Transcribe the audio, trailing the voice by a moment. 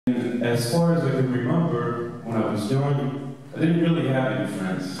And as far as I can remember, when I was young, I didn't really have any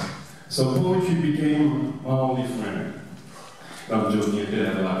friends. So poetry became my only friend. No, I'm joking, I did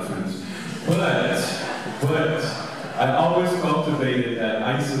have a lot of friends. But I always cultivated that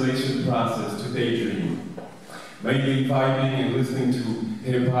isolation process to daydream. Mainly vibing and listening to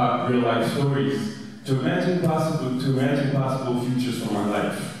hip-hop, real-life stories, to imagine possible futures for my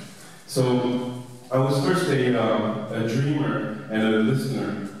life. So I was first a dreamer and a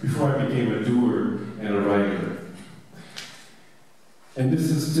listener before I became a doer and a writer. And this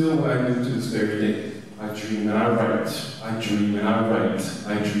is still what I do to this very day. I dream and I write. I dream and I write.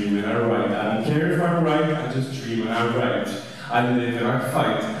 I dream and I write. I don't care if I write, I just dream and I write. I live and I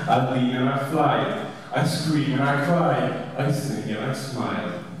fight. I lean and I fly. I scream and I cry. I sing and I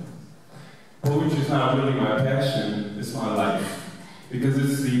smile. Poetry is not really my passion, it's my life. Because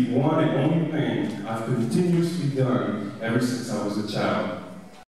it's the one and only thing I've continuously done ever since I was a child.